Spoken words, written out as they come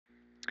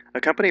A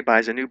company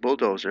buys a new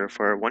bulldozer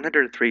for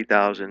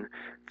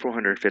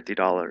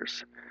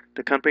 $103,450.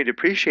 The company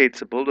depreciates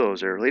the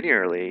bulldozer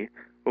linearly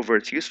over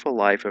its useful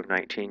life of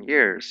 19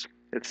 years.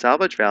 Its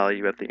salvage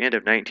value at the end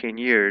of 19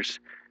 years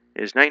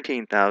is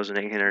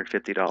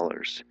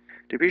 $19,850.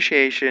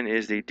 Depreciation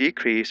is the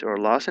decrease or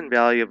loss in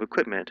value of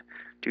equipment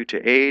due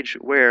to age,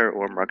 wear,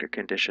 or market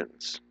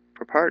conditions.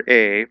 For Part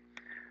A,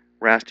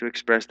 we're asked to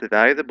express the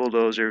value of the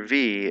bulldozer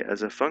V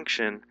as a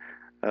function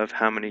of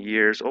how many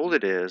years old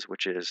it is,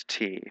 which is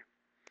t.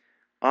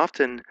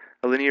 Often,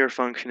 a linear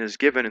function is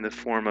given in the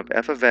form of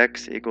f of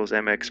x equals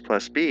mx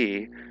plus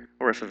b,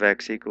 or f of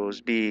x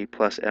equals b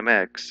plus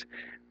mx,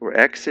 where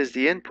x is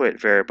the input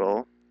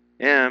variable,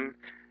 m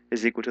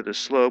is equal to the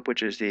slope,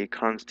 which is the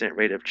constant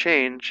rate of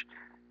change,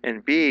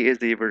 and b is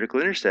the vertical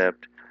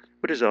intercept,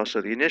 which is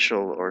also the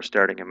initial or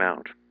starting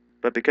amount.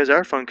 But because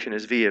our function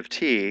is v of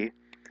t,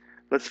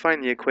 let's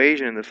find the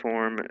equation in the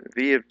form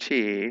v of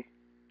t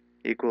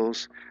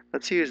equals,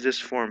 let's use this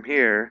form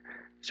here,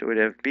 so we'd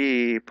have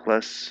b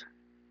plus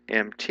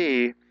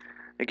mt.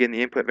 Again,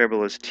 the input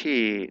variable is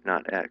t,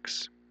 not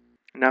x.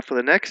 Now for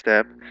the next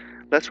step,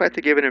 let's write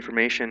the given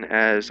information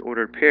as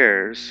ordered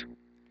pairs,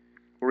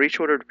 where each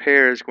ordered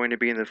pair is going to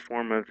be in the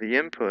form of the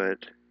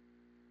input,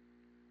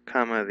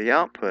 comma, the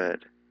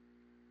output,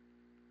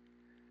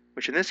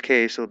 which in this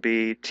case will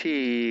be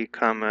t,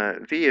 comma,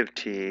 v of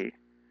t,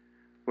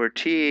 where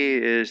t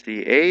is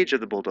the age of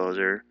the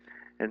bulldozer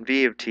and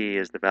v of t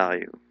is the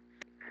value.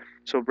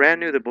 So brand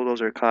new, the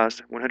bulldozer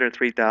cost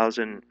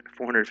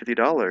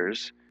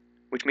 $103,450,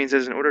 which means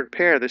as an ordered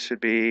pair, this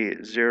would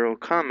be 0,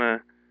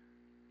 comma,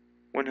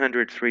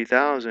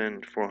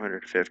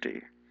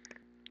 103,450.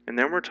 And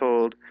then we're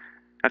told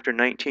after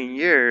 19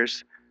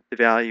 years, the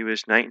value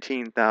is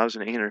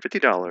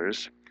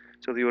 $19,850.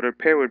 So the ordered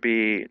pair would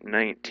be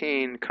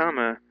 19,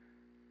 comma,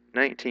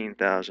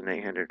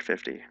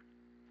 19,850.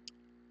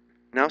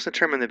 Now let's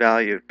determine the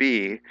value of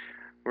B,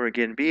 where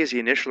again B is the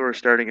initial or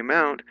starting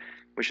amount,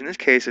 which in this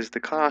case is the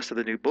cost of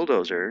the new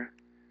bulldozer.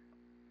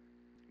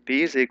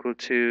 B is equal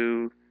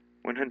to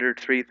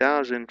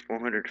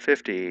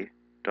 $103,450.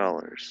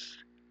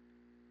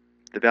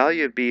 The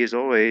value of B is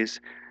always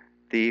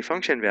the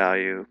function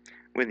value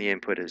when the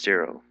input is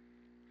 0.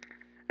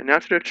 And now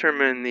to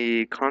determine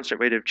the constant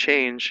rate of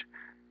change,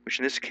 which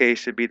in this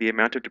case would be the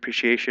amount of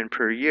depreciation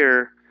per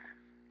year,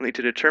 we need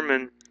to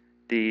determine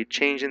the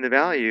change in the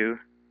value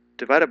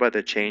divided by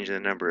the change in the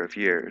number of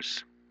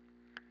years.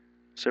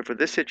 So for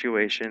this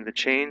situation, the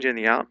change in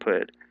the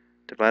output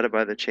divided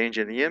by the change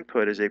in the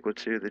input is equal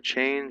to the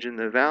change in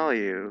the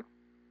value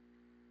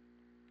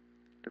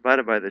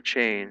divided by the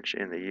change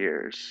in the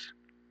years.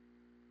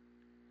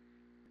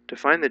 To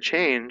find the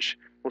change,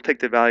 we'll take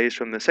the values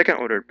from the second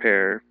ordered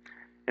pair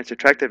and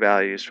subtract the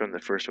values from the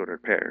first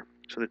ordered pair.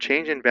 So the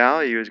change in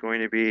value is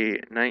going to be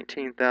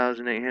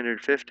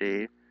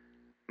 19,850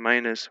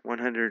 minus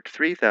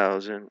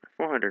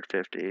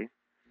 103,450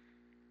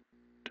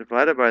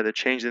 divided by the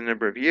change in the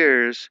number of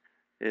years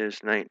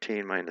is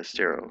 19 minus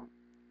 0.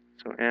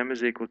 So m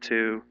is equal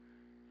to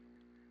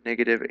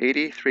negative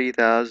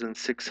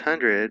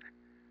 83,600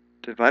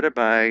 divided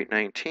by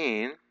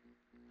 19,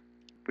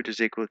 which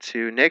is equal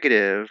to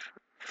negative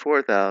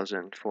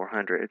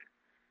 4,400.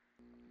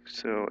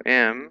 So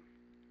m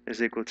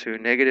is equal to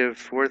negative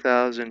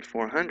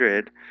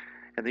 4,400,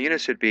 and the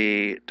units would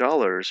be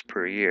dollars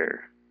per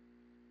year.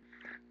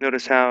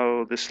 Notice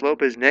how the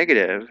slope is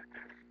negative,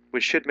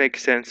 which should make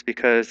sense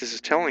because this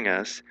is telling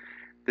us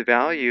the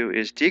value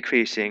is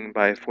decreasing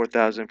by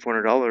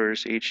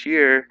 $4,400 each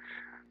year,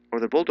 or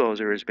the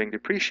bulldozer is being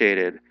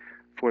depreciated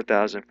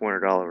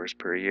 $4,400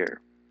 per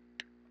year.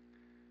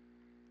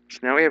 So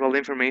now we have all the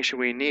information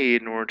we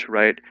need in order to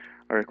write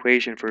our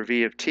equation for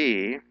v of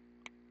t.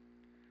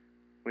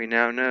 We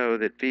now know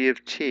that v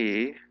of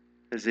t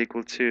is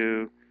equal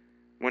to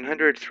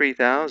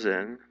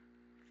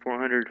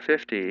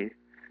 103,450,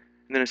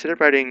 and then instead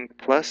of writing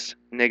plus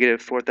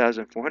negative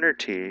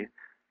 4,400t,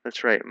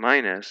 let's write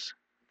minus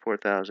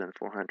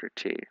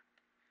 4,400t.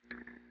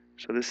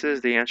 So this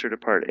is the answer to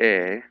part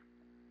A.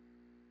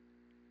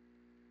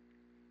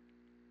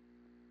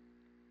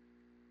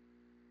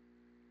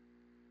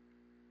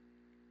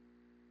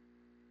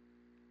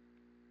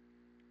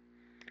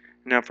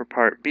 Now for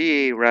part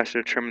B, we're asked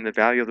to determine the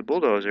value of the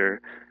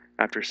bulldozer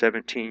after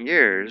 17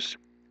 years.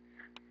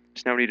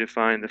 So now we need to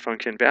find the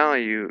function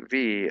value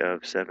v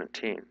of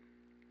 17.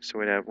 So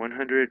we'd have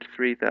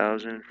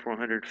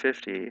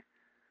 103,450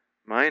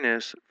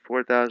 minus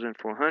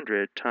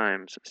 4,400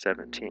 times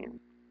 17.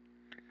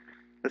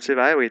 Let's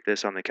evaluate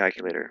this on the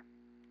calculator.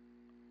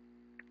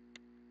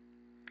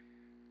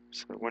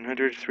 So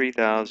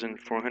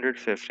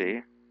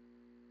 103,450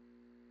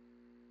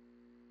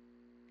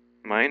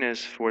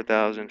 minus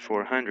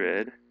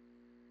 4,400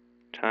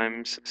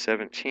 times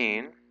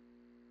 17,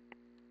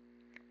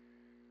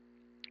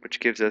 which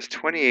gives us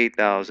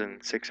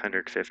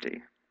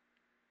 28,650.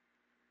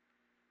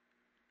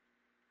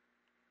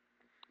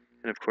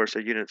 And of course,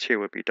 the units here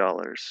would be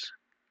dollars.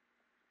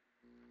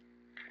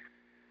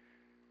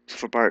 So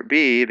for part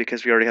B,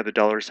 because we already have the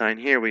dollar sign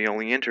here, we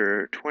only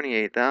enter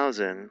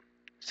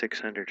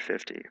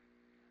 28,650.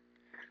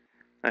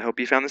 I hope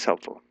you found this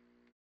helpful.